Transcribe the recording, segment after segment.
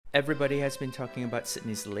Everybody has been talking about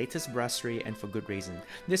Sydney's latest brasserie, and for good reason.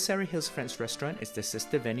 This Surry Hills French restaurant is the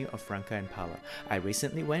sister venue of Franca and Parlar. I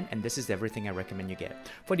recently went and this is everything I recommend you get.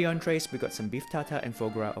 For the entrees, we got some beef tartare and foie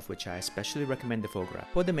gras, of which I especially recommend the foie gras.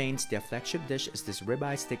 For the mains, their flagship dish is this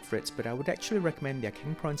ribeye steak frites, but I would actually recommend their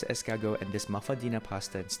king prawns escargot and this Mafaldine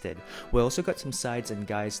pasta instead. We also got some sides, and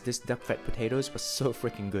guys, this duck fat potatoes was so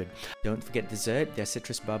freaking good. Don't forget dessert, their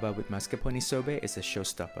citrus baba with mascarpone sorbet is a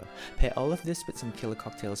showstopper. Pair all of this with some killer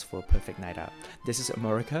cocktails for a perfect night out. This is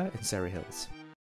Armorica in Surry Hills.